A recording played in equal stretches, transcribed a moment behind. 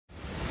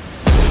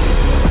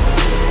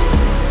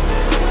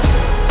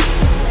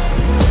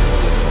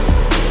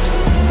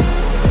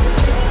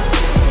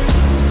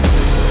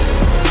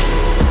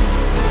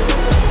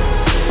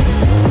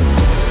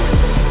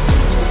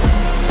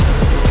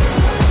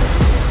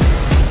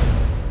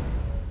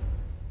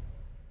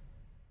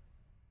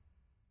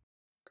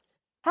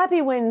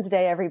Happy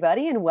Wednesday,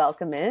 everybody, and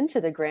welcome in to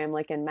the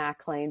Gramlich and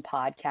Mac Lane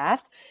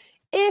podcast.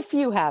 If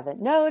you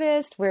haven't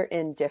noticed, we're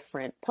in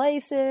different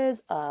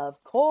places,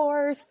 of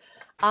course.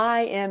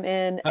 I am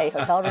in a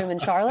hotel room in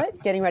Charlotte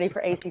getting ready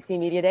for ACC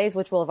Media Days,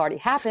 which will have already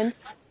happened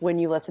when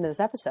you listen to this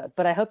episode,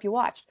 but I hope you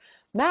watched.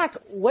 Mac,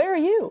 where are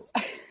you?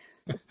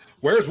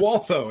 Where's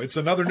Waltho? It's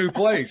another new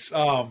place.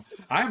 I'm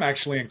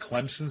actually in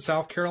Clemson,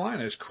 South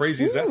Carolina. As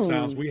crazy as that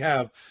sounds, we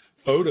have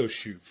photo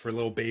shoot for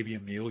little baby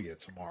Amelia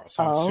tomorrow.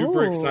 So I'm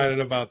super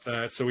excited about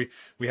that. So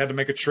we had to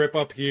make a trip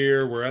up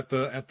here. We're at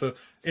the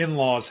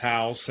in-laws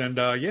house and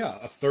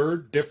a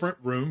third different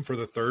room for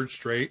the third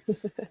straight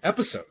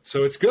episode.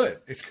 So it's good.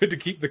 It's good to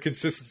keep the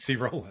consistency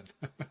rolling.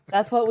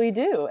 That's what we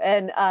do.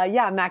 And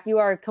Mac, you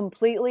are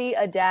completely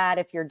a dad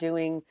if you're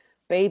doing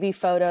baby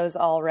photos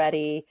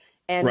already.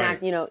 And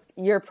right. Mac,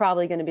 you're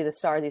probably going to be the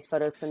star of these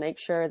photos. So make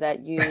sure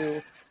that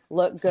you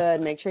look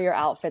good. Make sure your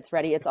outfit's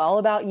ready. It's all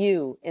about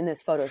you in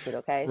this photo shoot,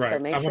 okay? Right. So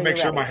I'm going to make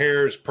sure my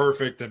hair is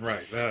perfect and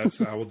right.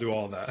 I will do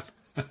all that.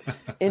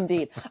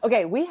 Indeed.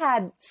 Okay, we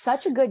had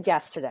such a good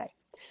guest today.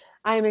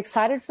 I am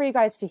excited for you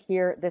guys to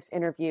hear this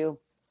interview.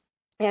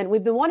 And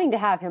we've been wanting to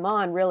have him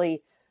on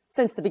really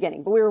since the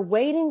beginning, but we were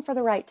waiting for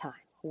the right time,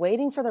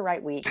 waiting for the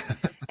right week.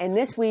 And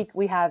this week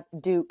we have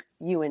Duke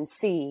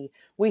UNC.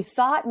 We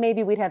thought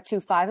maybe we'd have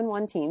two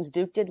 5-1 teams.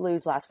 Duke did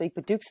lose last week,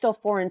 but Duke's still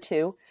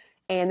 4-2.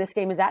 And this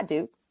game is at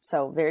Duke.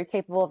 So very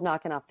capable of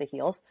knocking off the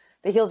Heels.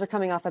 The Heels are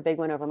coming off a big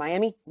win over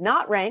Miami.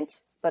 Not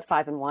ranked, but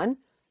 5-1.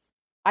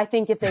 I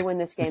think if they win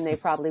this game, they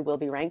probably will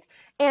be ranked.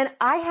 And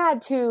I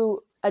had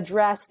to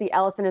address the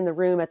elephant in the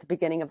room at the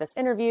beginning of this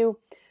interview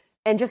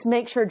and just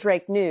make sure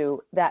Drake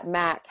knew that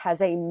Mac has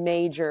a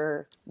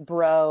major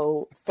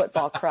bro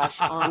football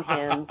crush on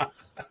him,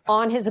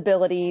 on his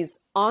abilities,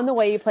 on the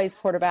way he plays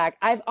quarterback.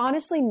 I've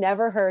honestly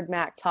never heard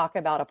Mac talk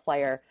about a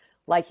player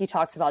like he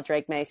talks about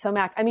Drake Maye. So,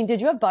 Mac,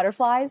 did you have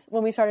butterflies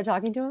when we started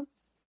talking to him?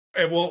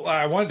 Well,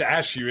 I wanted to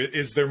ask you,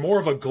 is there more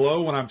of a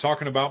glow when I'm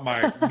talking about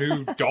my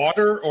new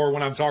daughter or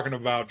when I'm talking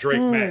about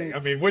Drake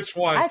Maye? Which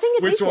one? I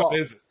think it's equal. One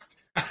is it?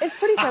 It's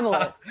pretty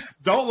similar.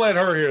 Don't let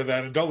her hear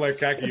that, and don't let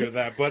Kaki hear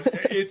that. But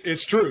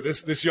it's true.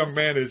 This young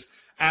man is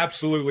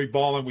absolutely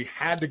balling. We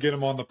had to get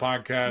him on the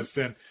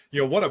podcast, and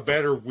what a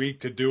better week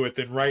to do it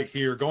than right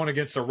here, going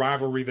against a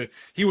rivalry that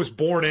he was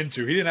born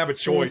into. He didn't have a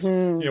choice,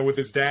 with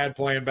his dad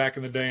playing back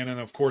in the day, and then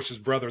of course his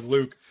brother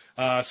Luke.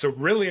 So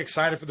really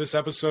excited for this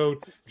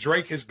episode.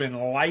 Drake has been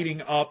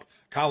lighting up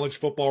college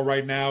football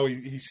right now.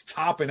 He's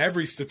top in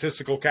every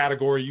statistical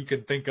category you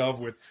can think of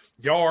with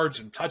yards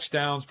and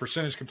touchdowns,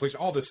 percentage completion,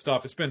 all this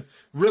stuff. It's been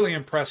really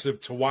impressive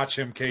to watch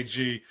him,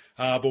 KG.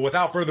 But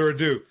without further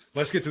ado,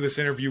 let's get to this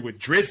interview with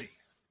Drizzy.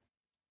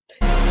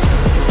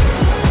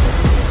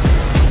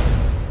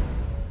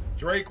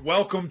 Drake,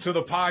 welcome to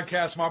the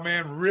podcast, my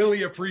man.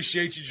 Really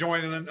appreciate you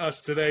joining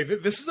us today.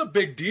 This is a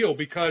big deal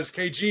because,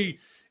 KG,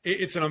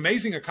 it's an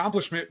amazing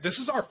accomplishment. This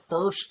is our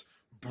first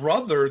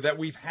brother that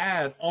we've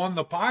had on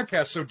the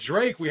podcast. So,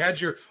 Drake, we had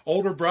your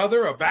older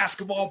brother, a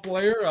basketball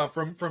player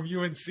from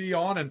UNC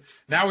on, and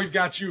now we've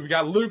got you. We've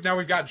got Luke. Now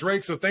we've got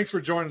Drake. So thanks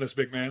for joining us,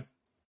 big man.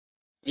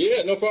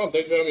 Yeah, no problem.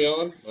 Thanks for having me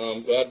on.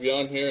 I'm glad to be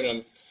on here,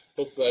 and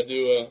hopefully I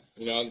do.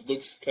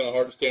 Luke's kind of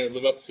hard to stand to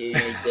live up to.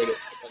 He's great at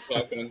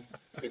talking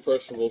and be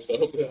personable, so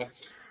hopefully I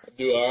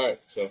do all right.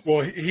 So.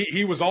 Well,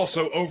 he was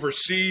also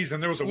overseas,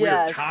 and there was a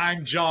weird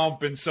time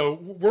jump, and so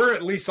we're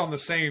at least on the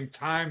same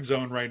time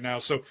zone right now,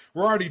 so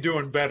we're already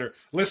doing better.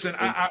 Listen,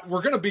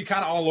 we're going to be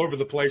kind of all over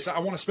the place. I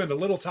want to spend a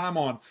little time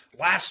on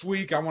last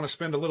week. I want to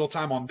spend a little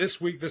time on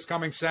this week, this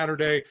coming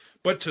Saturday.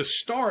 But to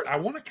start, I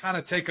want to kind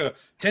of take a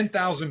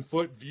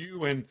 10,000-foot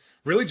view and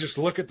really just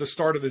look at the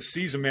start of this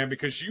season, man,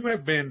 because you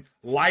have been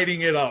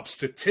lighting it up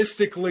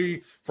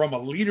statistically from a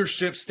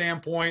leadership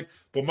standpoint.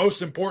 But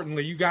most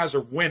importantly, you guys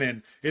are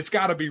winning. It's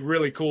got to be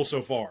really cool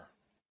so far.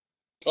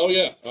 Oh,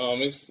 yeah.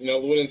 It's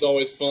winning's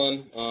always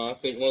fun. I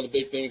think one of the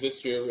big things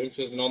this year,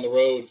 emphasis on the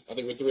road. I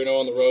think we're 3-0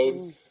 on the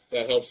road.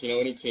 That helps,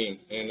 any team.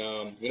 And,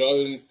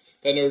 other than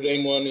that Notre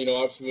Dame one,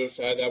 obviously we wish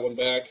I had that one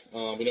back.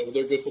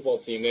 They're a good football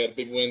team. They had a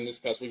big win this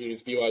past week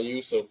against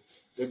BYU, so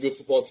they're a good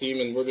football team,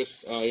 and we're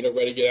just, ready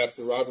to get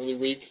after rivalry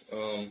week.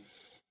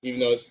 Even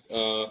though it's,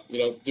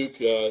 Duke,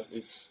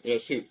 it's,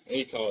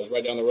 any college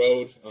right down the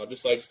road,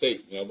 just like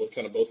State,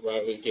 both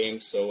rivalry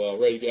games. So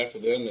ready to get after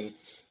them, and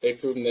they've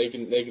proven they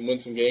can win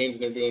some games,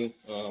 and they're doing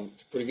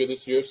pretty good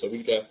this year. So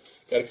we got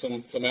to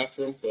come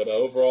after them. But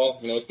overall,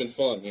 it's been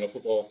fun.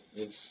 Football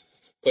is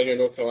playing here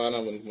in North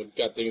Carolina when we've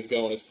got things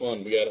going. It's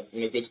fun. We got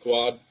a good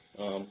squad.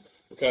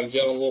 We're kind of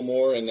gelling a little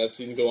more, and as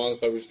season go on, the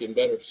fight we're just getting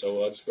better.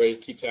 So just ready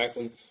to keep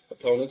tackling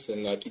opponents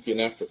and keep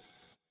getting after it.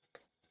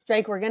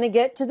 Drake, we're going to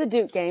get to the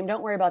Duke game.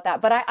 Don't worry about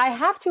that. But I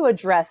have to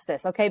address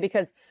this, okay,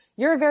 because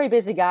you're a very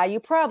busy guy. You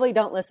probably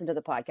don't listen to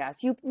the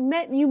podcast.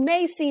 You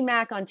may see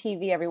Mac on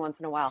TV every once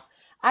in a while.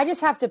 I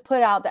just have to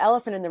put out the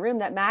elephant in the room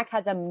that Mac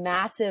has a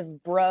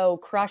massive bro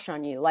crush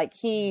on you. Like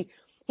he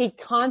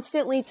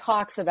constantly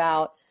talks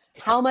about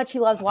how much he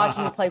loves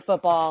watching you play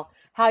football,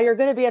 how you're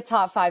going to be a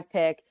top 5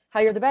 pick, how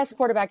you're the best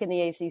quarterback in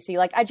the ACC.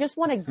 Like, I just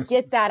want to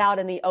get that out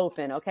in the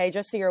open, okay?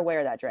 Just so you're aware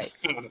of that, Drake.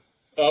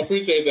 I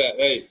appreciate that.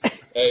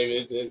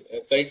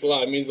 Hey, thanks a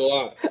lot. It means a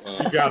lot.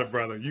 You got it,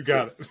 brother. You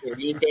got it. If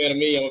you're a fan of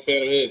me, I'm a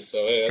fan of his. So,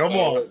 hey, come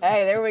on.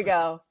 Hey, there we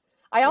go.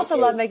 I also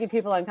love making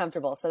people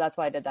uncomfortable, so that's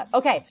why I did that.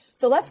 Okay,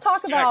 so let's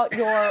talk about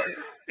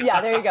yeah,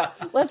 there you go.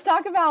 Let's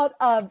talk about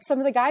some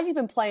of the guys you've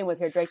been playing with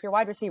here, Drake, your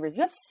wide receivers.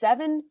 You have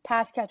 7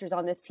 pass catchers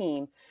on this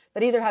team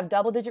that either have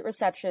double-digit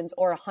receptions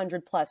or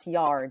 100-plus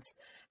yards.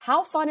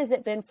 How fun has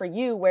it been for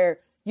you where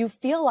you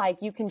feel like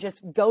you can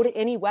just go to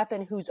any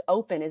weapon who's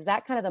open? Is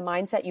that kind of the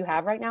mindset you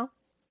have right now?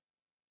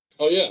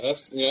 Oh, yeah.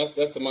 That's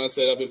the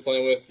mindset I've been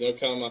playing with,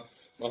 kind of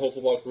my whole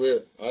football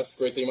career. That's the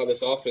great thing about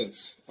this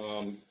offense.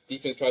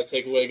 Defense tries to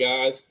take away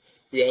guys.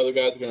 We got other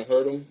guys who are going to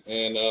hurt them,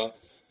 and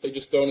they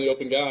just throw in the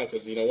open guy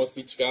because, once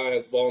each guy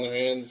has the ball in their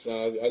hands,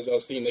 as y'all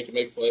seen, they can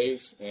make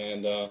plays,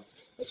 and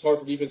it's hard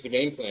for defense to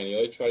game plan.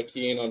 They try to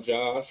key in on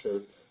Josh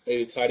or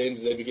maybe the tight ends,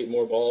 and they'd be getting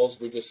more balls.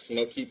 We just,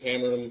 keep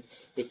hammering them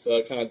with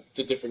kind of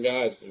the different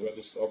guys.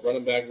 Just our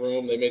running back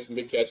room, they made some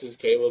big catches,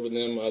 Caleb and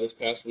them this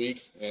past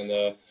week,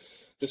 and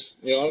just,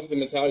 honestly, the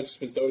mentality just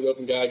been throw to the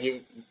open guy,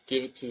 give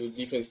it to the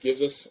defense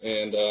gives us,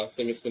 and I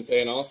think it's been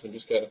paying off, and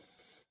just got to,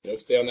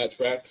 stay on that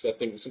track, because I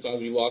think sometimes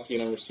we lock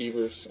in on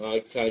receivers,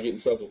 kind of get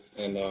in trouble,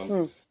 and I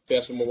think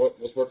that's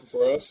what's working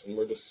for us, and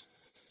we're just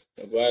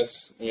glad,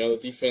 the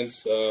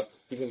defense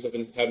have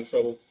been having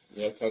trouble,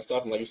 kind of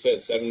stopping, like you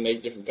said, 7,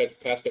 8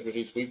 different pass catchers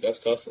each week. That's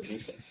tough for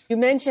defense. You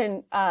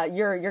mentioned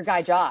your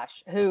guy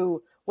Josh,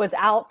 who was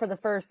out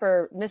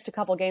missed a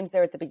couple games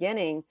there at the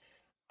beginning.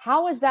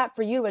 How was that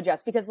for you to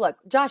adjust? Because, look,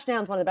 Josh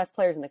Downs one of the best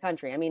players in the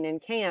country. I mean, in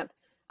camp,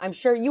 I'm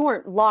sure you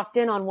weren't locked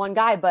in on one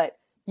guy, but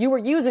you were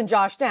using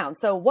Josh Downs.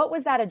 So what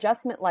was that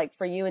adjustment like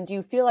for you, and do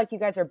you feel like you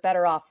guys are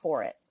better off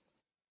for it?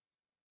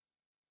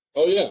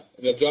 Oh, yeah.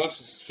 Josh,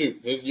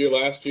 his year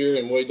last year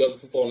and what he does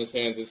with football in his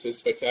hands is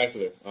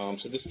spectacular.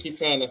 So just keep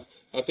trying to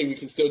 – I think we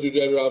can still do a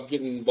better job of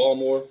getting the ball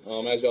more.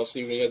 As y'all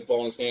see, when he has the ball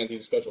in his hands, he's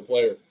a special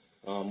player,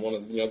 one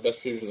of the best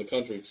receivers in the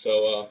country.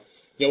 So,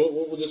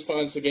 we'll just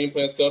find some game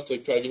plan stuff to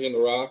try to get him to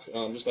rock,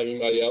 just like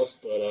anybody else.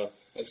 But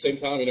at the same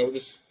time, we're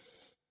just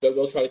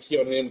they'll try to key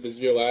on him with his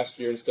year last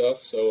year and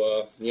stuff.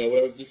 So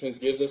whatever defense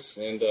gives us,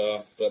 and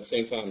but at the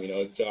same time,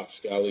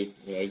 Josh, golly,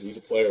 he's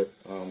a player.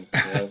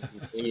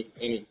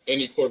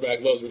 Any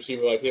quarterback loves a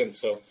receiver like him.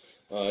 So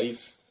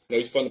he's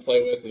fun to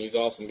play with, and he's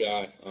an awesome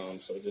guy.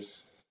 So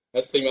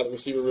that's the thing about the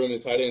receiver room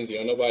and the tight ends.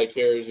 Nobody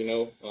cares.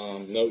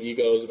 No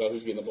egos about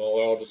who's getting the ball.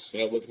 We're all just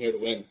looking here to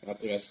win. I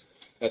think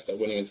that's that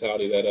winning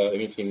mentality that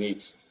any team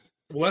needs.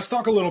 Well, let's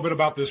talk a little bit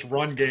about this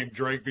run game,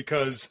 Drake,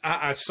 because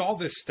I saw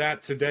this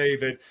stat today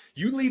that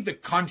you lead the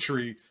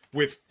country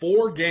with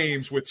 4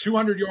 games with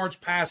 200 yards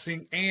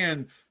passing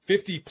and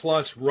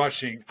 50-plus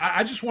rushing.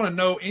 I just want to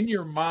know, in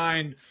your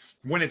mind,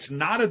 when it's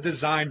not a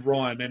designed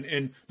run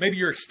and maybe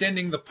you're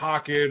extending the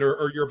pocket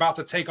or you're about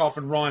to take off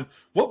and run,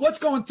 what's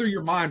going through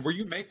your mind where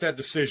you make that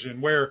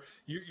decision where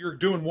you're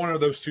doing one of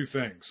those two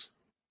things?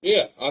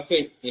 Yeah, I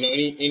think,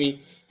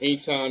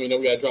 anytime, we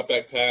got a drop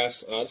back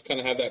pass, I just kind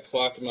of have that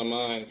clock in my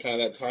mind,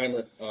 kind of that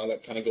timer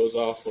that kind of goes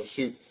off. Well,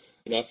 shoot,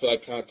 I feel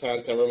like time's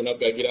kind of running up,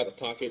 got to get out the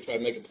pocket, try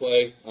to make a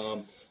play.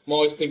 I'm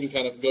always thinking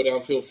kind of go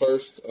downfield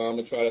first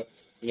and try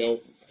to,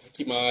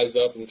 keep my eyes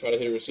up and try to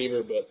hit a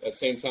receiver. But at the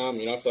same time,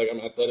 I feel like I'm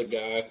an athletic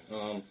guy,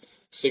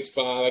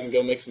 6'5", I can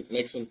go make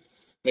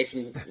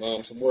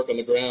some work on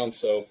the ground.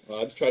 So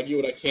I just try to do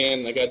what I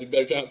can. I got to do a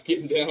better job of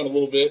getting down a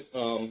little bit.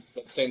 But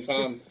at the same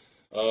time,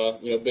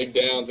 big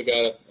downs, I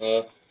got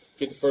to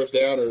get the first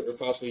down or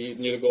possibly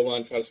near the goal line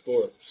and try to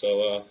score.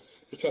 So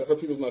just try to hurt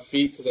people with my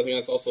feet, because I think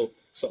that's also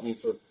something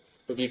for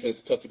defense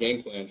to tough to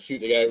game plan. Shoot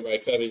the guy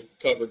everybody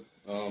covered,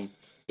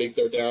 big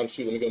third down,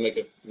 shoot, let me go make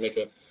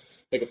a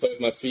play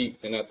with my feet,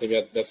 and I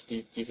think that's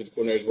the defense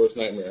coordinator's worst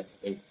nightmare,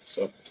 I think.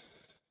 So.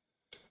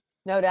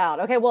 No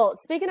doubt. Okay, well,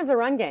 speaking of the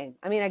run game,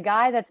 I mean, a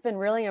guy that's been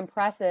really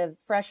impressive,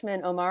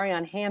 freshman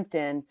Omarion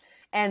Hampton,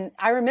 and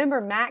I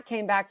remember Matt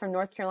came back from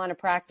North Carolina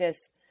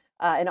practice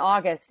in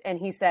August, and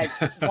he said,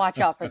 watch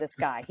out for this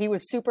guy. He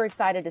was super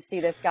excited to see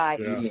this guy.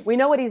 Yeah. We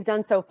know what he's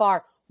done so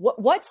far.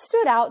 What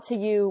stood out to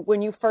you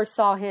when you first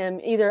saw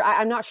him? Either,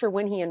 I'm not sure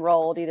when he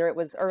enrolled, either it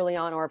was early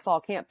on or fall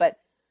camp, but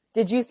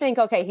did you think,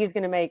 okay, he's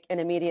going to make an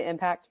immediate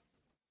impact?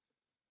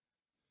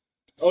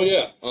 Oh,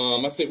 yeah.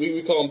 I think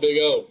we call him Big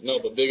O. No,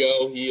 but Big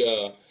O,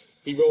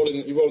 he rolled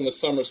in the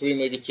summer, so we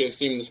didn't really get a chance to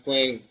see him in the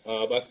spring.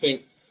 But I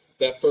think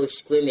that first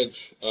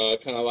scrimmage,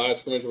 kind of live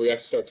scrimmage where we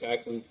actually start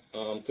tackling,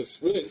 because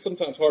really it's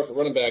sometimes hard for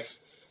running backs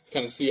to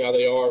kind of see how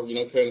they are,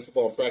 carrying the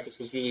football in practice,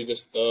 because usually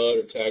just thud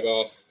or tag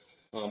off.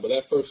 But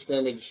that first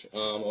scrimmage,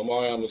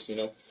 Omarion was,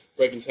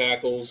 breaking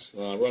tackles,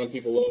 running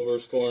people over,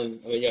 scoring.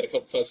 I think he had a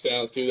couple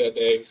touchdowns too that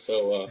day.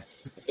 So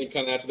I think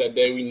kind of after that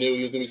day we knew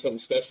he was going to be something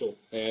special.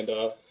 And,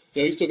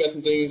 he's still got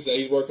some things that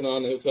he's working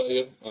on that he'll tell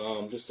you,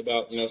 just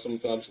about,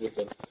 sometimes with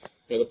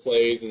the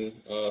plays and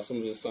some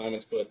of his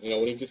assignments. But,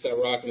 when he gets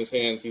that rock in his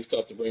hands, he's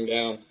tough to bring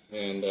down.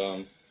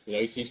 And,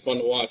 he's fun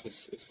to watch.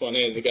 It's fun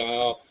hitting the guy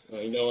off,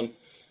 knowing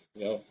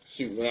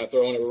shoot, we're not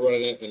throwing it, we're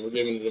running it, and we're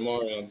giving it to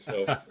Marion.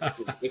 So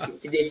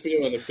it's a good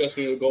feeling,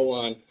 especially near the goal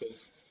line, because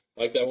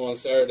like that one on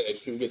Saturday,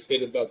 shoot gets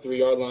hit at about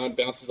 3-yard line,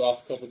 bounces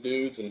off a couple of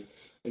dudes, and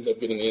ends up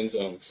getting the end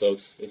zone. So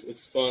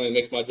it's fun and it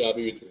makes my job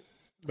easier.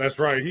 That's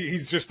right.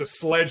 He's just a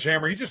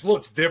sledgehammer. He just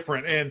looks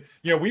different. And,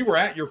 we were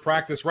at your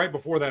practice right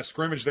before that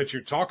scrimmage that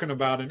you're talking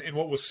about. And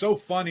what was so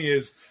funny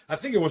is I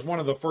think it was one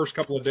of the first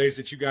couple of days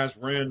that you guys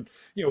were in,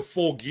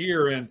 full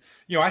gear. And,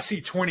 I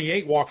see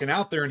 28 walking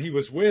out there, and he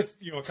was with,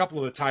 a couple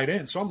of the tight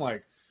ends. So I'm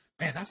like,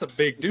 man, that's a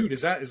big dude.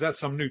 Is that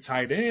some new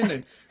tight end?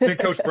 And then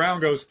Coach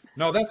Brown goes,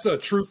 no, that's a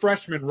true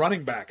freshman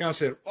running back. And I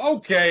said,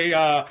 okay,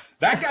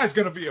 that guy's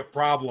going to be a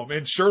problem.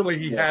 And surely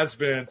he has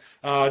been.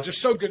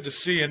 Just so good to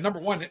see. And number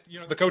one,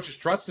 the coach is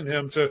trusting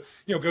him to,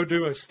 go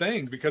do his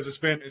thing, because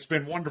it's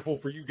been wonderful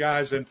for you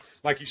guys. And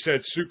like you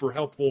said, super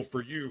helpful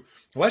for you.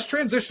 Let's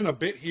transition a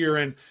bit here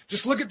and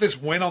just look at this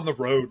win on the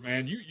road,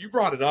 man. You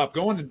brought it up,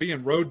 going and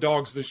being road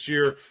dogs this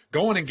year,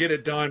 going and get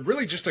it done.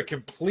 Really just a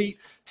complete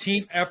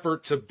team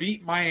effort to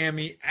beat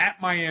Miami at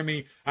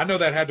Miami. I know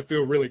that had to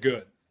feel really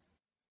good.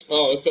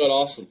 Oh, it felt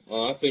awesome.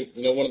 I think,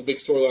 one of the big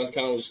storylines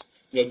kind of was,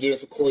 doing it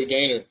for Corey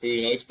Gaynor, who,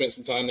 he spent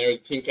some time there as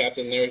team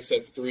captain there. He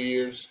said for 3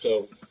 years.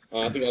 So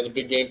I think that was a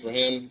big game for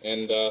him.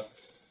 And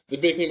the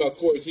big thing about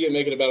Corey is he didn't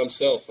make it about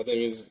himself. I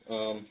think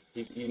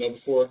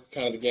before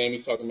kind of the game,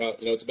 he's talking about,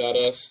 it's about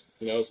us.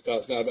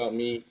 It's not about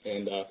me.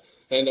 And that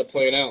ended up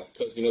playing out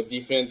because,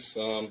 defense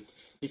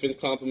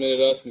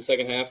complimented us in the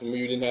second half, and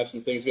we didn't have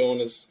some things going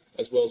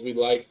as well as we'd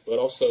like. But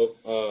also,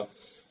 I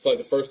feel like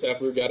the first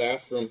half we got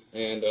after them,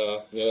 and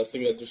I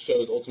think that just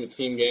shows ultimate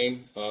team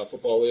game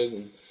football is,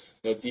 and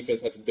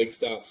defense had some big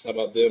stops. How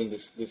about them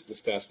this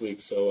past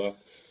week? So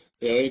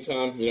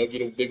anytime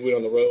get a big win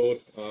on the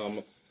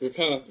road, we were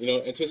kind of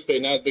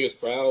anticipating not as big as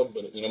crowd,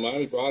 but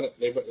Miami brought it.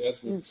 They had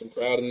some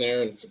crowd in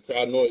there and some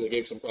crowd noise that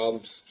gave some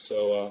problems.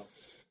 So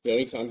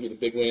anytime you get a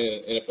big win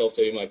in an NFL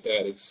stadium like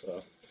that, it's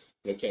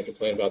can't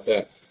complain about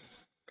that.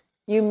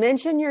 You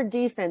mentioned your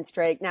defense,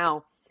 Drake.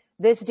 Now,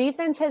 this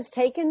defense has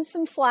taken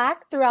some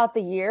flack throughout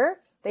the year.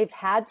 They've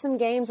had some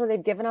games where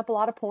they've given up a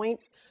lot of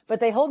points, but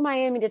they hold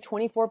Miami to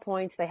 24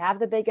 points. They have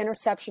the big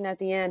interception at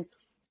the end.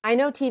 I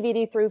know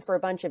TVD threw for a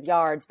bunch of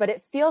yards, but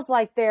it feels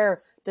like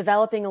they're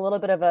developing a little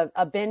bit of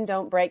a bend,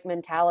 don't break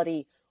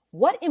mentality.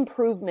 What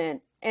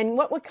improvement and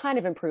what kind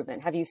of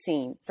improvement have you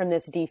seen from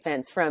this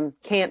defense from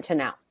camp to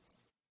now?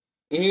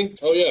 Mm-hmm.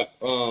 Oh, yeah.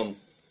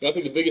 I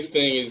think the biggest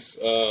thing is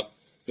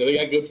they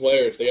got good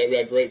players. They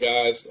got great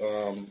guys.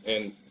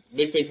 And the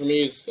big thing for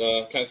me is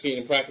kind of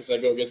seeing in practice, I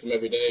go against them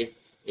every day,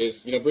 is,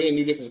 bringing a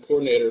new defensive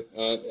coordinator.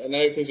 And now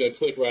everything's going to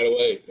click right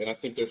away. And I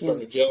think they're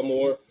starting to gel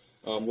more.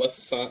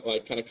 Less kind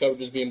of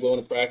coverages being blown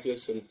in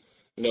practice, and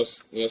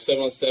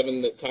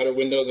 7-on-7, the tighter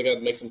windows. I got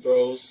to make some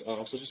throws.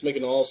 So just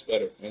making all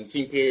better. And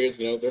team periods,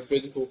 they're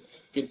physical,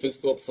 getting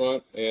physical up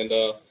front, and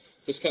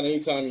just kind of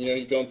anytime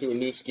you're going through a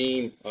new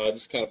scheme,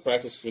 just kind of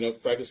practice.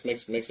 Practice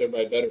makes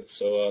everybody better.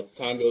 So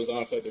time goes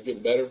on, I feel like they're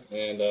getting better,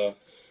 and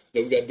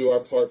we got to do our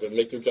part to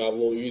make their job a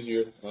little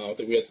easier. I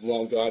think we had some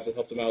long drives that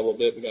helped them out a little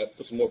bit. We got to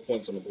put some more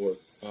points on the board.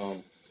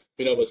 But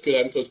it's good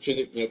having Coach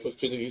Chiswick. Coach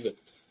Chiswick,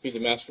 he's a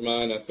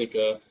mastermind. I think.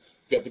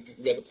 We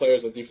got the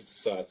players on the defensive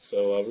side,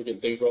 so we're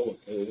getting things rolling.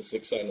 It's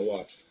exciting to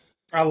watch.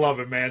 I love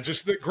it, man.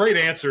 Just the great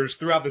answers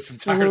throughout this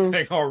entire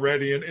thing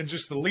already, and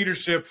just the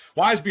leadership.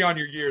 Wise beyond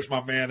your years,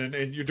 my man,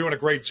 and you're doing a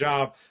great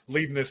job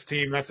leading this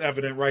team. That's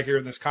evident right here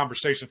in this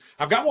conversation.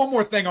 I've got one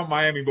more thing on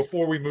Miami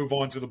before we move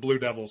on to the Blue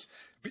Devils,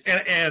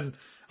 and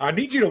I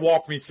need you to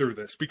walk me through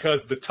this,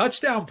 because the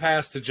touchdown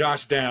pass to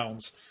Josh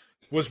Downs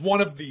was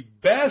one of the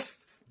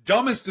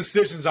dumbest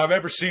decisions I've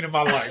ever seen in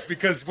my life,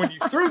 because when you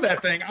threw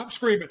that thing, I'm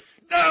screaming,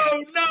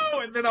 no,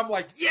 and then I'm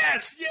like,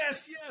 yes.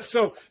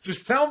 So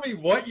just tell me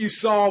what you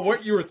saw,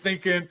 what you were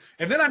thinking,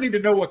 and then I need to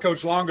know what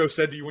Coach Longo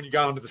said to you when you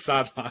got onto the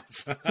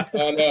sidelines.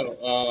 I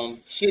know.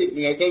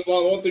 Coach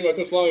Longo, one thing about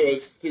Coach Longo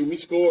is, dude, we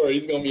score,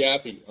 he's going to be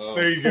happy.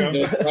 There you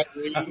go.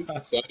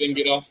 So I didn't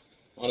get off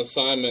on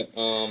assignment.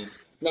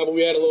 No, but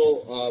we had a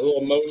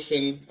little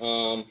motion,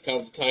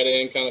 kind of tight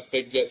end, kind of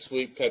fake jet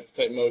sweep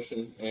type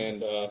motion,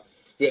 and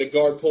we had a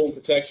guard pulling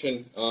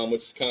protection,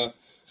 which kind of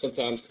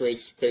sometimes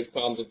creates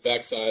problems with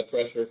backside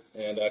pressure.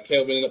 And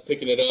Caleb ended up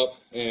picking it up,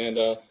 and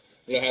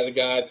had a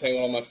guy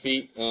tangled on my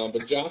feet.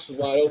 But Josh was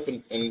wide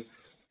open, and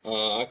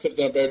I could have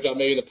done a better job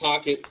maybe in the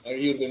pocket.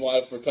 He would have been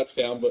wide open for a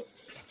touchdown. But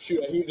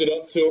shoot, I heaved it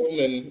up to him,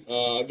 and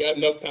got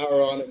enough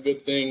power on it.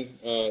 Good thing,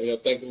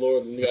 thank the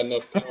Lord, and you got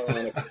enough power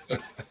on it.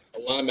 A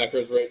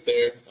linebacker's right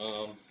there.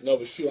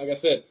 But shoot, like I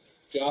said,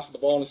 Josh with the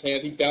ball in his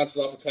hands, he bounces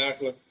off a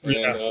tackler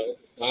and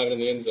diving in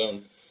the end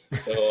zone.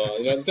 So,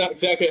 it's not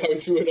exactly how we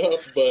drew it up,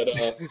 but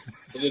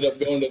ended up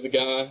going to the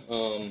guy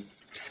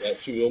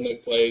he'll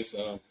make plays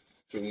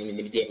when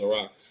you get him the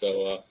rock.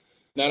 So,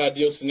 not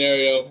ideal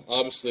scenario,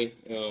 obviously,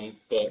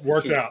 but It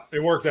worked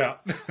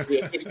out.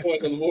 Yeah, 6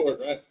 points on the board,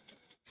 right?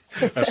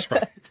 That's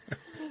right.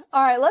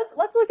 All right,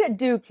 let's look at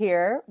Duke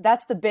here.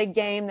 That's the big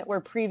game that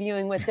we're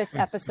previewing with this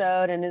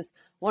episode, and is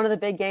one of the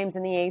big games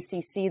in the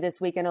ACC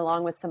this weekend,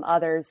 along with some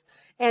others.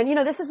 And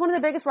this is one of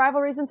the biggest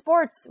rivalries in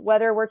sports,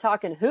 whether we're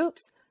talking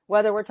hoops,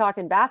 whether we're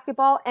talking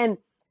basketball. And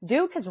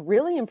Duke has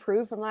really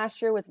improved from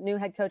last year with new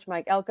head coach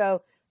Mike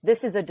Elko.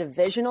 This is a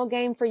divisional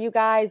game for you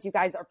guys. You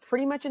guys are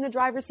pretty much in the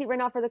driver's seat right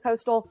now for the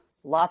Coastal.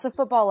 Lots of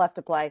football left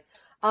to play.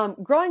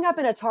 Growing up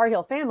in a Tar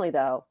Heel family,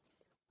 though,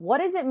 what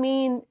does it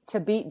mean to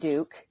beat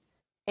Duke?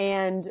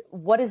 And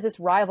what does this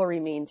rivalry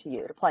mean to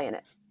you to play in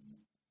it?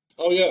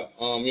 Oh, yeah.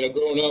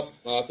 Growing up,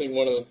 I think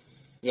one of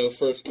the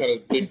first kind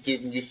of big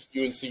Duke and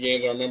UNC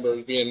games I remember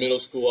was being in middle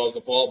school. I was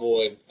a ball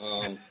boy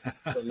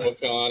from North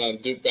Carolina on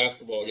Duke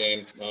basketball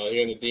game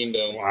here in the Dean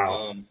Dome.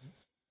 Wow.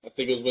 I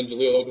think it was when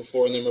Jaleel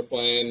Okafor and them were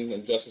playing,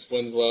 and Justice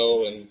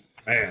Winslow, and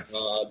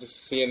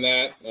just seeing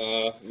that,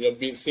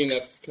 seeing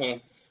that kind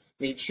of.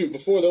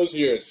 Before those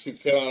years,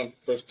 Carolina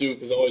versus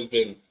Duke has always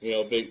been,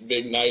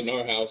 big night in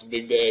our house,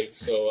 big day.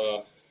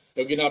 So,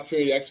 getting an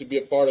opportunity to actually be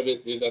a part of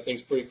it I think,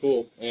 is pretty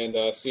cool. And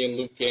seeing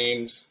Luke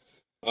games,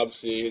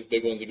 obviously his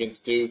big ones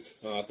against Duke.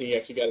 I think he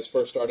actually got his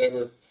first start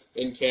ever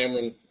in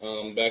Cameron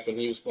back when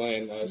he was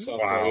playing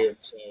sophomore year.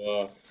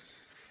 So,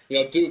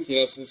 Duke,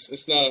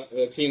 it's not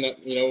a team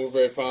that, we're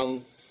very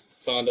fond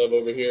of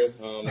over here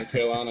in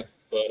Carolina.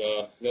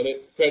 But,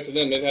 credit to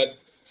them, they've had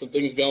some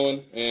things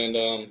going.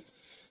 And,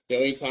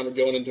 anytime we're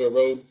going into a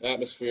road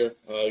atmosphere,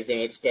 you're going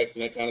to expect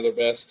kind of their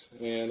best.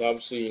 And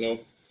obviously,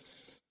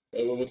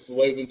 with the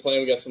way we've been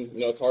playing, we got some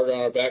target on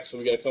our back, so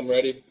we got to come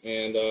ready.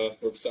 And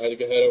we're excited to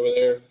go ahead over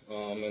there.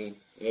 And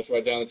it's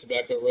right down the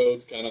Tobacco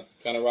Road, kind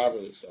of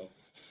rivalry. So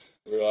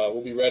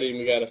we'll be ready, and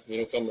we got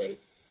to come ready.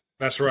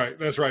 That's right.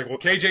 Well,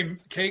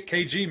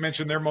 KG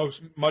mentioned they're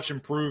much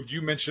improved.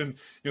 You mentioned,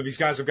 these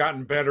guys have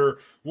gotten better.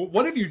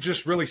 What have you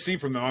just really seen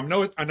from them?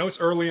 I know it's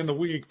early in the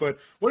week, but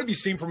what have you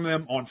seen from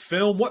them on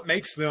film? What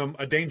makes them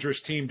a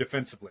dangerous team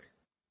defensively?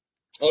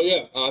 Oh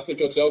yeah, I think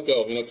Coach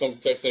Elko, come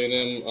from Texas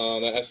A&M,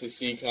 that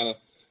SEC kind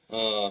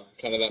of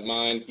that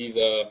mind. He's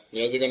they're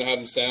going to have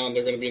them sound.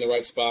 They're going to be in the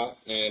right spot,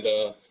 and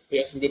they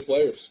got some good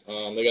players.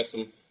 They got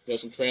some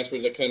some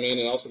transfers that come in,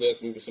 and also they have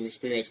some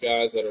experienced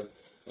guys that are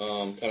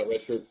kind of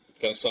redshirt.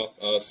 Kind of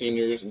soft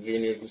seniors and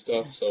juniors and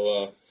stuff.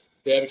 So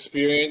they have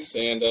experience,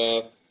 and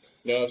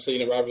obviously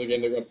in a rivalry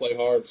game they're going to play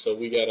hard. So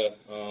we got to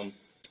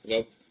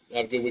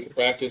have a good week of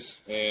practice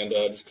and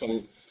just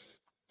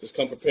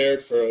come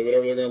prepared for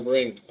whatever they're going to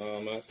bring.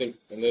 I think,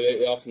 and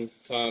they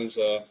oftentimes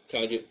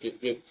kind of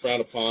get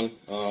frowned upon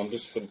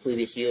just for the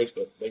previous years,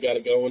 but they got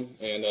it going,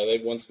 and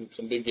they've won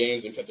some big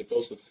games and kept it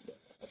close with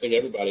I think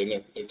everybody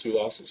in their 2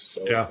 losses.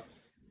 So yeah,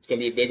 it's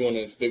going to be a big one,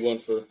 and it's a big one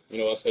for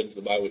us heading to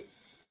the bye week.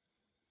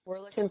 We're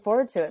looking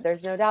forward to it.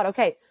 There's no doubt.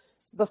 Okay,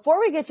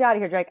 before we get you out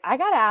of here, Drake, I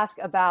got to ask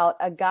about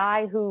a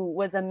guy who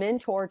was a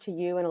mentor to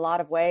you in a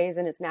lot of ways,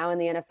 and it's now in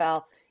the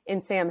NFL,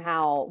 in Sam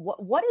Howell.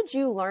 What did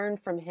you learn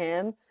from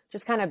him,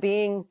 just kind of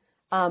being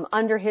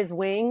under his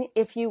wing,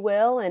 if you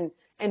will, and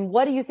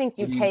what do you think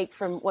you take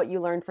from what you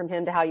learned from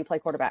him to how you play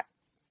quarterback?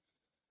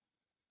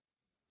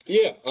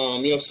 Yeah,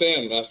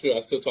 Sam, I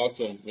still talk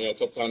to him, a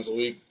couple times a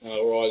week.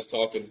 We're always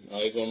talking.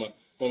 He's one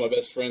of my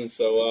best friends,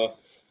 so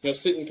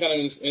sitting kind of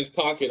in his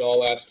pocket all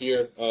last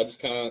year,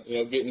 just kind of,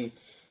 getting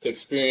to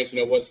experience,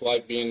 what it's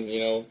like being,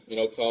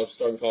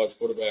 starting college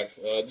quarterback.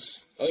 I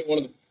think one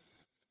of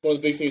the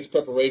big things is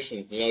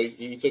preparation.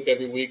 He took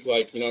every week,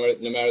 like, no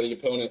matter the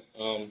opponent,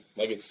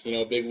 like it's,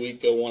 a big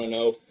week, go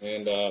 1-0,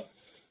 and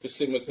just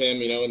sitting with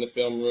him, in the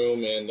film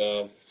room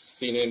and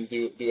seeing him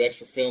do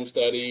extra film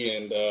study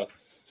and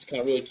just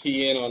kind of really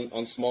key in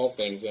on small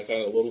things, kind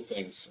of the little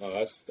things.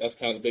 That's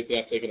kind of the big thing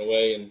I've taken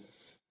away. And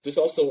just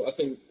also, I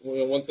think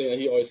one thing that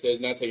he always says,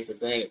 not take it for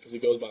granted because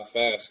it goes by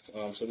fast.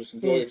 So just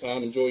enjoy your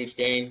time, enjoy each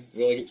game.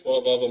 You only get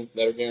 12 of them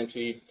that are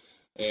guaranteed.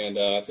 And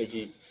I think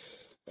he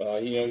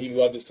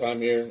loved his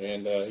time here,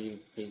 and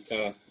he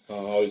kind of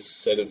always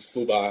said it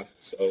flew by.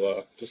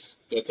 So just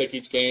take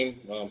each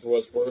game for what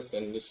it's worth,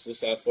 and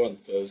just have fun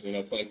because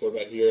playing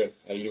quarterback here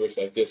at a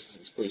university like this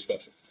is pretty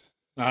special.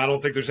 I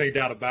don't think there's any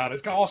doubt about it.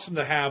 It's awesome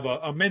to have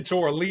a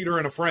mentor, a leader,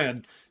 and a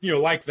friend,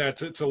 like that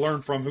to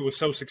learn from, who was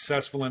so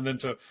successful, and then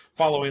to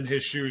follow in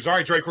his shoes. All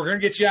right, Drake, we're going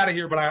to get you out of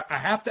here, but I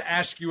have to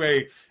ask you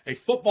a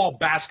football,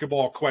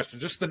 basketball question,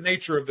 just the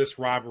nature of this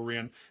rivalry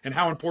and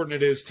how important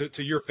it is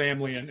to your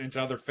family and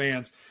to other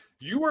fans.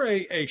 You were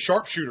a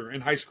sharpshooter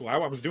in high school. I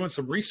was doing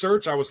some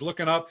research. I was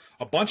looking up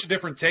a bunch of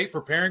different tape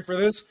preparing for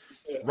this.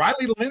 Yeah.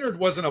 Riley Leonard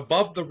was an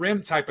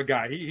above-the-rim type of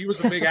guy. He was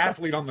a big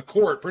athlete on the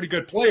court, pretty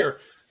good player.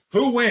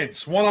 Who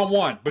wins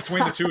one-on-one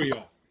between the two of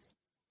y'all?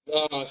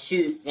 I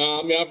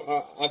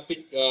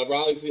think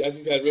Riley, I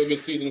think had a real good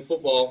season in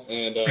football,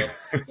 and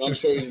I'm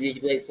sure he was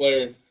a great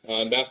player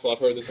in basketball. I've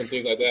heard this and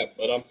things like that,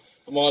 but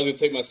I'm always going to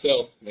take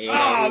myself.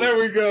 There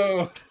we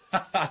go.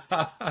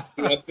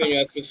 I think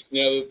that's just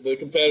the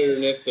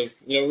competitiveness of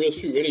real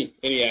shoot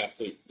any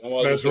athlete. I'm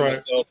always going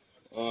to take myself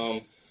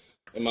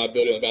and my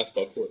ability on the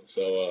basketball court.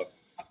 So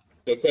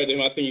credit to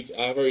him.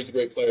 I've heard he's a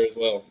great player as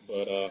well,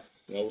 but.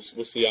 We'll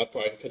see. I'll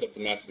probably catch up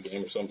the match of the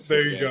game or something.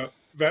 There you go.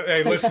 But,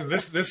 hey, listen,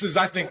 this is,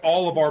 I think,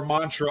 all of our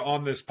mantra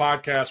on this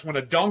podcast. When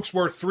a dunk's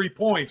worth 3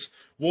 points,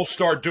 we'll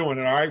start doing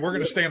it, all right? We're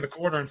going to stay in the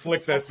corner and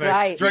flick that thing.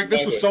 Right. Drake,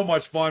 this was so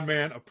much fun,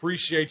 man.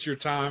 Appreciate your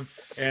time.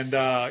 And,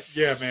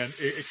 yeah, man,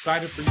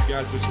 excited for you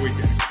guys this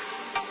weekend.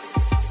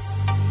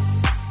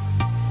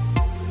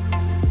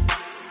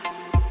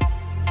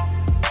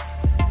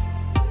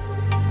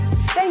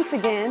 Thanks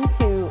again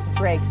to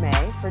Drake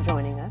Maye for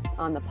joining us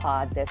on the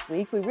pod this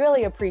week. We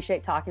really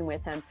appreciate talking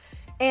with him.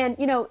 And,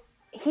 you know,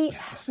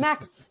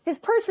 Mac, his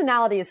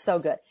personality is so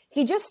good.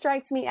 He just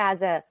strikes me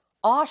as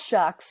aw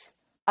shucks,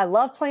 I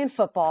love playing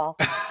football.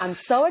 I'm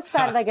so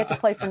excited I get to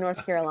play for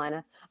North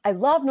Carolina. I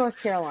love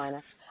North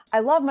Carolina.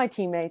 I love my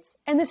teammates.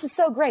 And this is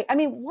so great. I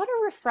mean, what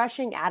a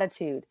refreshing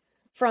attitude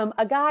from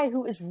a guy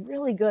who is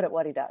really good at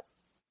what he does.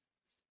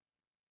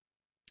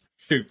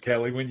 Shoot,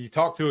 Kelly, when you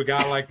talk to a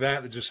guy like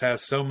that just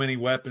has so many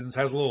weapons,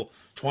 has a little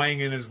twang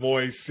in his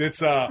voice,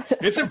 it's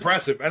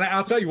impressive. And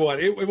I'll tell you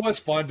what, it was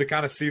fun to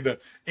kind of see the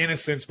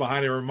innocence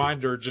behind it, a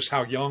reminder just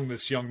how young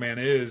this young man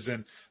is,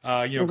 and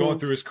going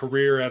through his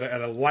career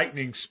at a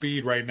lightning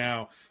speed right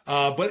now.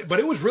 But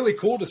it was really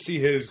cool to see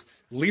his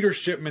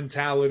leadership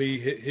mentality,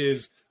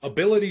 his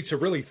ability to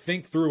really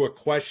think through a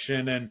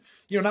question and,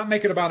 not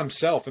make it about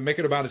himself and make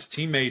it about his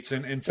teammates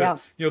and to,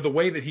 the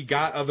way that he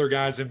got other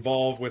guys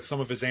involved with some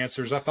of his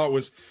answers, I thought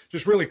was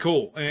just really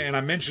cool. And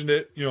I mentioned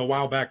it, a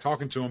while back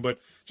talking to him, but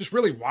just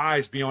really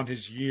wise beyond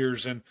his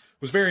years and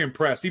was very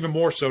impressed, even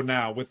more so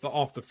now with the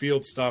off the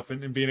field stuff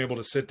and being able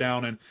to sit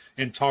down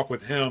and talk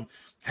with him.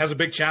 Has a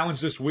big challenge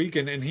this week.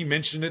 And he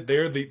mentioned it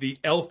there, the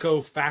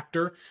Elko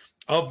factor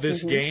of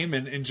this game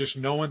and just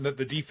knowing that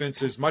the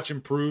defense is much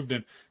improved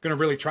and going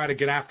to really try to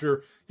get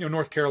after,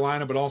 North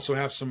Carolina, but also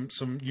have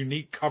some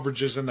unique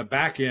coverages in the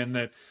back end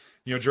that,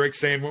 Drake's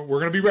saying we're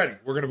going to be ready.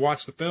 We're going to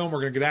watch the film.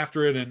 We're going to get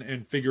after it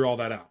and figure all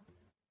that out.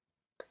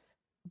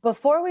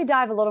 Before we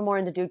dive a little more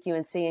into Duke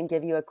UNC and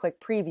give you a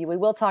quick preview, we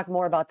will talk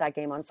more about that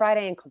game on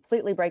Friday and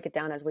completely break it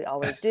down as we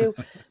always do.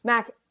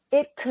 Mac,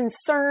 it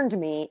concerned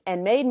me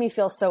and made me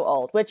feel so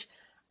old, which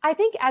I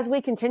think as we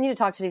continue to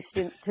talk to these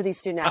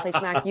student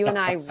athletes, Mac, you and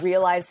I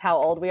realize how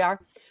old we are.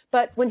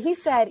 But when he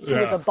said he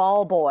was a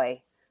ball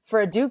boy for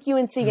a Duke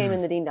UNC game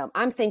in the Dean Dome,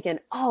 I'm thinking,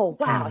 oh,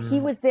 wow,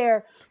 he was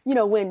there,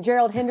 when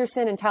Gerald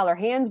Henderson and Tyler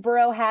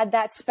Hansborough had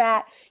that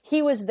spat.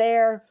 He was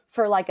there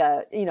for like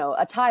a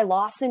Ty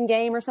Lawson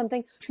game or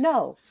something.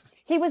 No,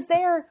 he was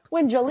there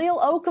when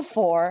Jahlil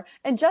Okafor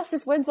and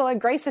Justice Winslow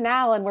and Grayson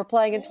Allen were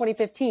playing in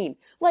 2015.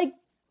 Like,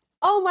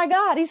 oh my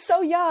God, he's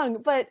so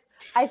young. But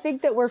I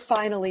think that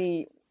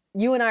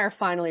you and I are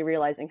finally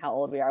realizing how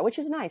old we are, which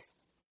is nice.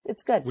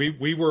 It's good.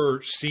 We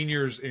were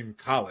seniors in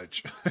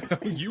college.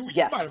 you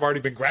might have already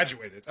been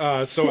graduated.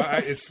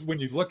 It's when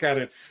you look at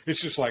it,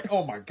 it's just like,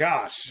 oh my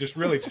gosh, just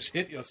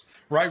hit us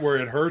right where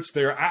it hurts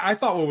there. I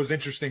thought what was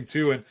interesting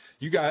too, and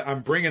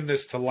I'm bringing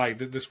this to light,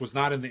 that this was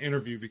not in the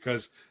interview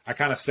because I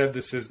kind of said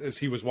this as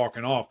he was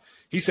walking off.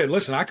 He said,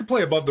 listen, I could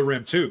play above the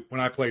rim too when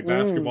I played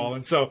basketball.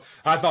 And so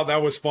I thought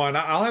that was fun.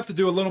 I'll have to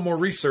do a little more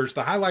research.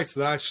 The highlights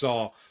that I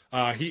saw,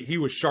 he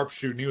was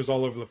sharpshooting. He was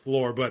all over the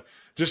floor, but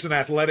just an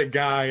athletic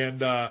guy.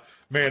 And,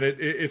 man,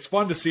 it's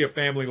fun to see a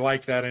family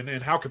like that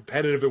and how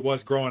competitive it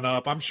was growing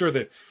up. I'm sure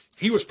that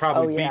he was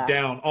probably beat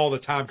down all the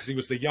time because he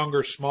was the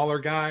younger, smaller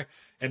guy.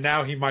 And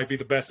now he might be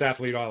the best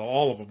athlete out of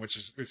all of them, which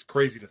is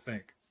crazy to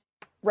think.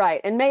 Right.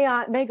 And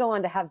may go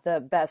on to have the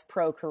best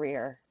pro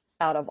career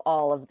out of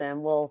all of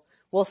them.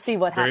 We'll see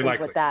what happens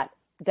with that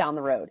down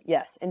the road.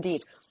 Yes,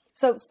 indeed.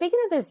 So speaking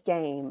of this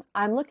game,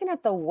 I'm looking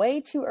at the way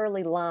too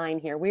early line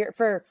here.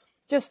 For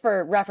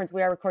reference,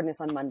 we are recording this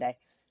on Monday.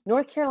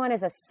 North Carolina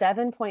is a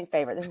 7-point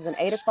favorite. This is an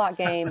 8:00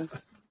 game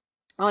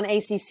on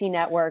ACC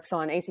Network, so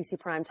on ACC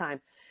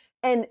Primetime.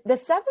 And the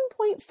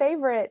 7-point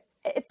favorite,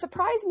 it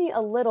surprised me a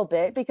little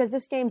bit because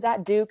this game's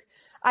at Duke.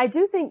 I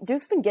do think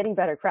Duke's been getting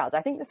better crowds.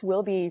 I think this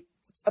will be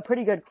a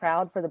pretty good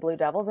crowd for the Blue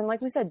Devils. And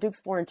like we said,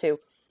 Duke's 4-2.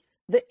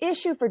 The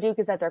issue for Duke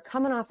is that they're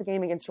coming off a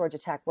game against Georgia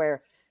Tech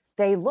where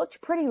they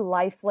looked pretty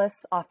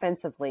lifeless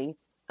offensively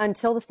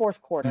until the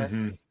fourth quarter.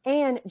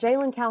 And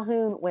Jalen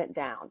Calhoun went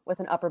down with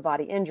an upper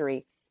body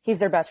injury. He's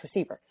their best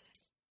receiver.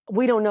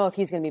 We don't know if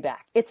he's going to be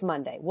back. It's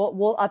Monday.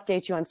 We'll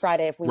update you on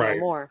Friday if we know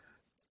more.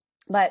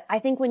 But I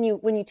think when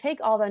you take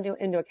all that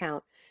into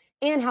account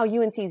and how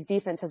UNC's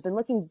defense has been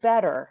looking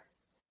better,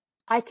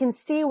 I can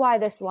see why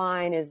this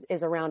line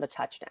is around a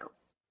touchdown.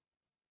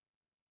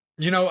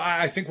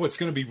 I think what's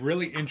going to be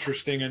really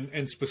interesting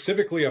and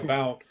specifically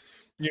about,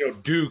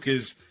 Duke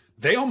is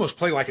they almost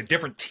play like a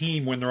different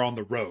team when they're on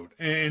the road.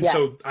 And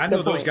so I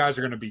know those guys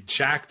are going to be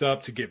jacked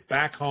up to get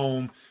back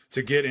home,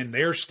 to get in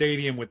their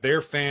stadium with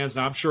their fans.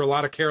 Now, I'm sure a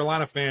lot of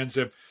Carolina fans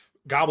have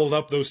gobbled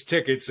up those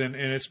tickets, and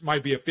it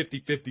might be a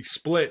 50-50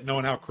 split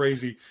knowing how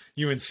crazy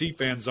UNC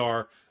fans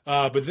are.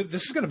 But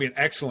this is going to be an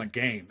excellent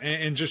game.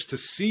 And just to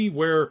see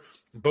where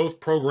both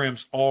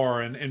programs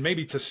are and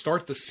maybe to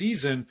start the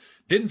season,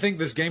 didn't think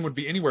this game would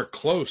be anywhere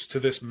close to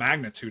this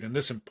magnitude and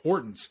this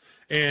importance.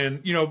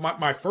 And,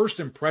 my first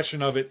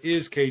impression of it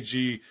is,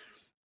 KG,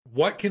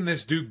 what can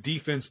this Duke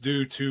defense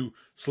do to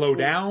slow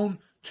down,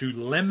 to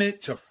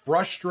limit, to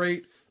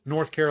frustrate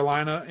North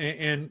Carolina.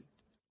 And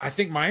I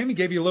think Miami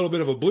gave you a little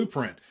bit of a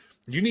blueprint.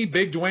 You need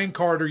big Dwayne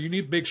Carter. You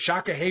need big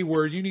Shaka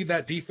Hayward. You need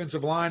that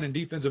defensive line and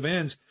defensive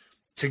ends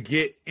to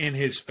get in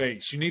his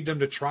face. You need them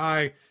to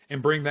try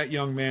and bring that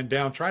young man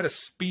down, try to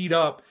speed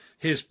up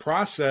his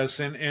process.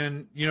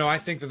 And I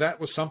think that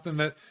was something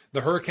that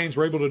the Hurricanes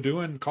were able to do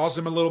and caused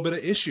him a little bit of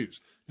issues.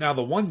 Now,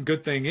 the one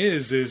good thing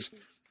is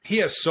he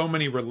has so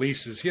many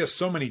releases. He has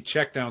so many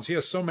checkdowns. He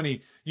has so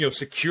many,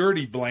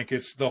 security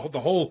blankets. The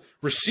whole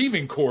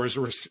receiving core is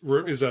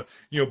a,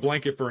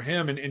 blanket for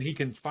him, and he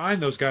can find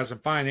those guys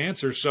and find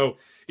answers. So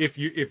if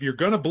you're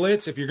going to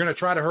blitz, if you're going to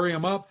try to hurry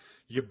him up,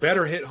 you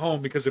better hit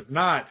home, because if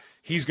not,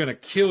 he's going to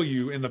kill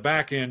you in the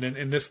back end,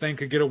 and this thing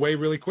could get away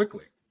really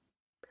quickly.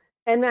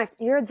 And Mac,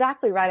 you're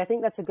exactly right. I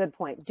think that's a good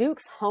point.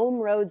 Duke's home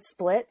road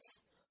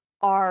splits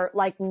are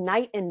like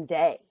night and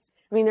day.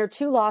 I mean, their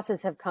 2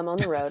 losses have come on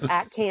the road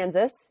at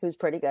Kansas, who's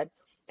pretty good,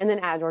 and then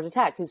at Georgia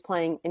Tech, who's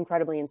playing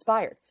incredibly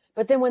inspired.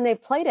 But then when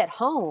they've played at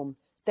home,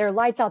 they're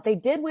lights out. They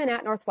did win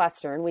at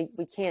Northwestern.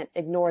 We can't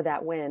ignore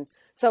that win.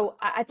 So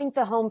I think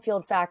the home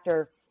field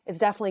factor is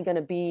definitely going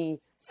to be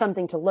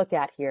something to look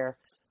at here.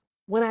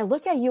 When I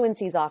look at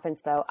UNC's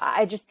offense, though,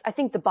 I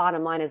think the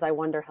bottom line is I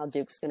wonder how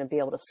Duke's going to be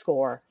able to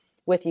score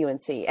with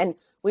UNC. And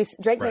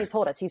Drake Maye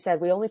told us, he said,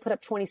 we only put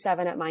up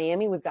 27 at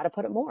Miami. We've got to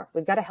put it more.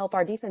 We've got to help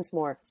our defense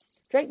more.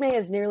 Drake Maye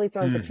has nearly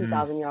thrown for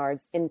 2,000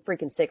 yards in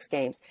freaking 6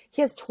 games.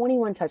 He has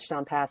 21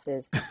 touchdown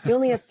passes. He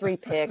only has 3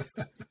 picks.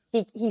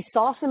 He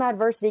saw some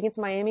adversity against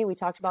Miami. We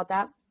talked about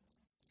that.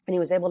 And he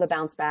was able to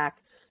bounce back.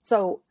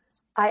 So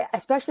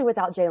especially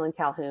without Jalen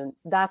Calhoun,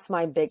 that's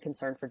my big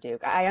concern for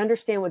Duke. I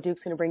understand what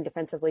Duke's going to bring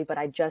defensively, but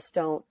I just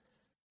don't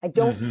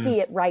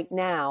see it right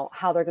now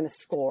how they're going to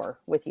score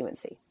with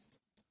UNC.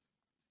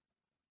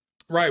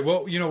 Right.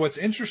 Well, what's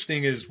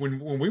interesting is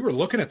when we were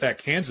looking at that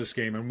Kansas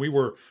game and we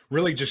were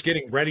really just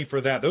getting ready for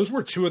that, those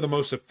were 2 of the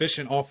most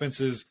efficient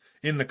offenses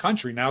in the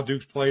country. Now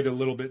Duke's played a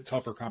little bit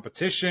tougher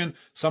competition.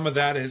 Some of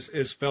that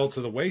has fell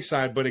to the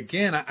wayside. But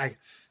again,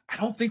 I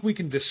don't think we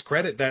can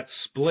discredit that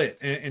split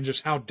and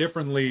just how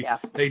differently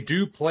they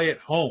do play at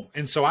home.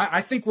 And so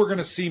I think we're going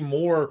to see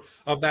more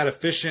of that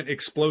efficient,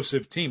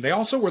 explosive team. They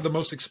also were the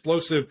most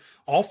explosive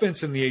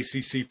offense in the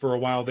ACC for a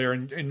while there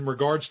in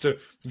regards to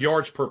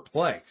yards per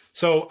play.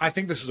 So I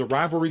think this is a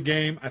rivalry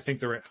game. I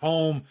think they're at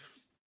home.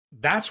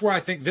 That's where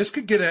I think this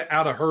could get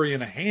out of hurry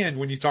in a hand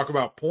when you talk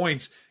about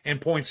points and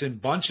points in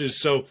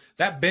bunches. So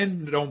that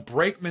bend, don't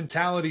break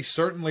mentality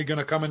certainly going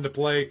to come into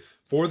play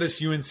for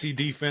this UNC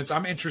defense.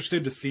 I'm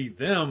interested to see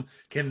them.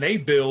 Can they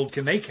build?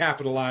 Can they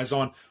capitalize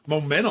on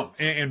momentum?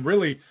 And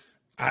really,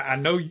 I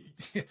know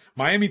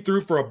Miami threw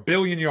for 1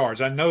 billion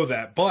yards. I know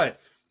that, but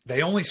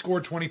they only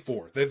scored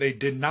 24. They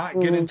did not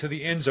get into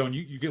the end zone.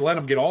 You can let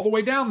them get all the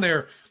way down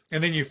there,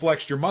 and then you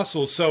flexed your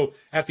muscles. So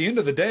at the end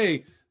of the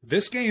day,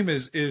 this game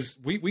is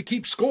we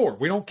keep score.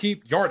 We don't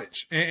keep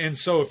yardage. And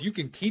so if you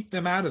can keep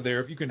them out of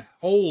there, if you can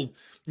hold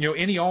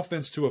any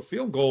offense to a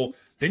field goal,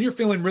 then you're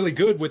feeling really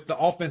good with the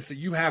offense that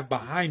you have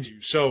behind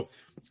you. So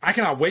I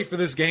cannot wait for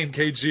this game,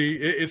 KG.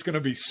 It's going to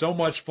be so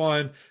much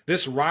fun.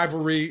 This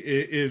rivalry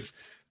is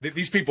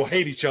these people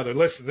hate each other.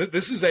 Listen,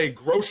 this is a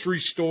grocery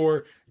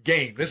store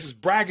game. This is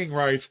bragging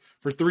rights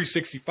for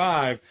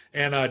 365.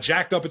 And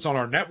Jacked Up, it's on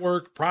our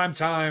network, prime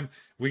time.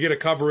 We get to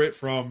cover it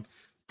from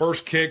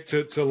first kick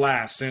to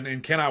last,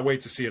 and cannot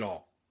wait to see it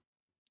all.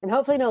 And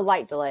hopefully no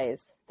light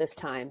delays this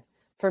time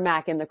for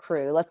Mac and the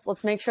crew.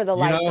 Let's make sure the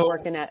lights are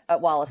working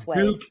at Wallace Way.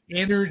 Duke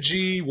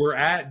energy. We're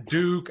at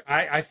Duke.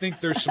 I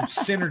think there's some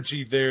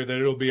synergy there that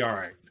it'll be all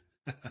right.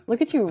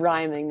 Look at you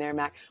rhyming there,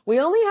 Mac. We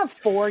only have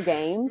 4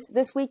 games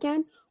this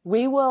weekend.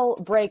 We will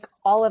break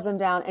all of them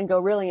down and go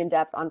really in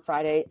depth on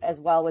Friday as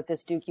well with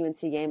this Duke UNC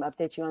game.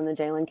 Update you on the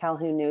Jalen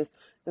Calhoun news.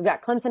 We've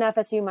got Clemson,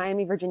 FSU,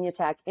 Miami, Virginia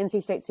Tech,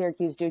 NC State,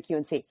 Syracuse, Duke,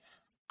 UNC.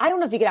 I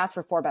don't know if you could ask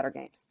for 4 better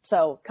games.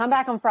 So come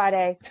back on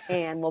Friday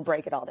and we'll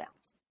break it all down.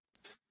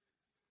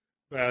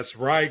 That's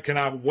right.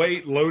 Cannot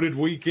wait. Loaded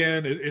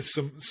weekend. It's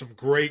some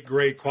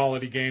great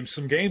quality games.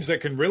 Some games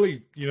that can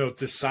really,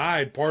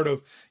 decide part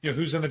of,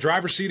 who's in the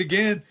driver's seat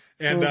again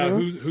and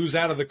who's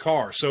out of the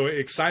car. So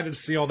excited to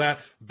see all that.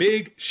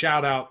 Big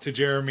shout out to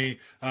Jeremy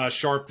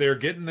Sharp there,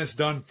 getting this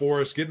done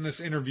for us, getting this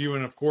interview,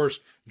 and of course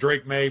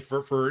Drake Maye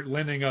for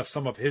lending us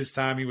some of his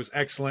time. He was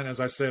excellent, as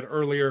I said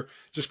earlier.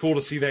 Just cool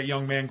to see that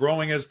young man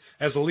growing as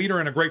a leader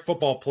and a great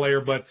football player.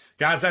 But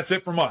guys, that's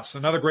it from us.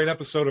 Another great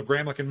episode of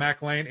Gramlich and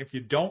Mac Lane. If you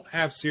don't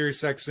have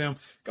SiriusXM,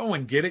 go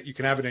and get it. You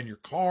can have it in your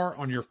car,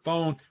 on your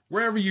phone,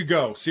 wherever you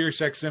go.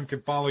 SiriusXM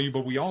can follow you,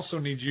 but we also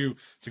need you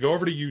to go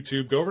over to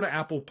YouTube, go over to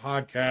Apple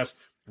Podcasts,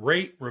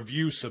 rate,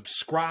 review,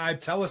 subscribe.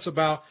 Tell us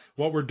about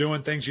what we're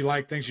doing, things you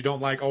like, things you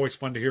don't like. Always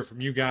fun to hear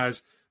from you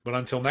guys. But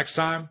until next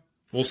time,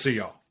 we'll see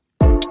y'all.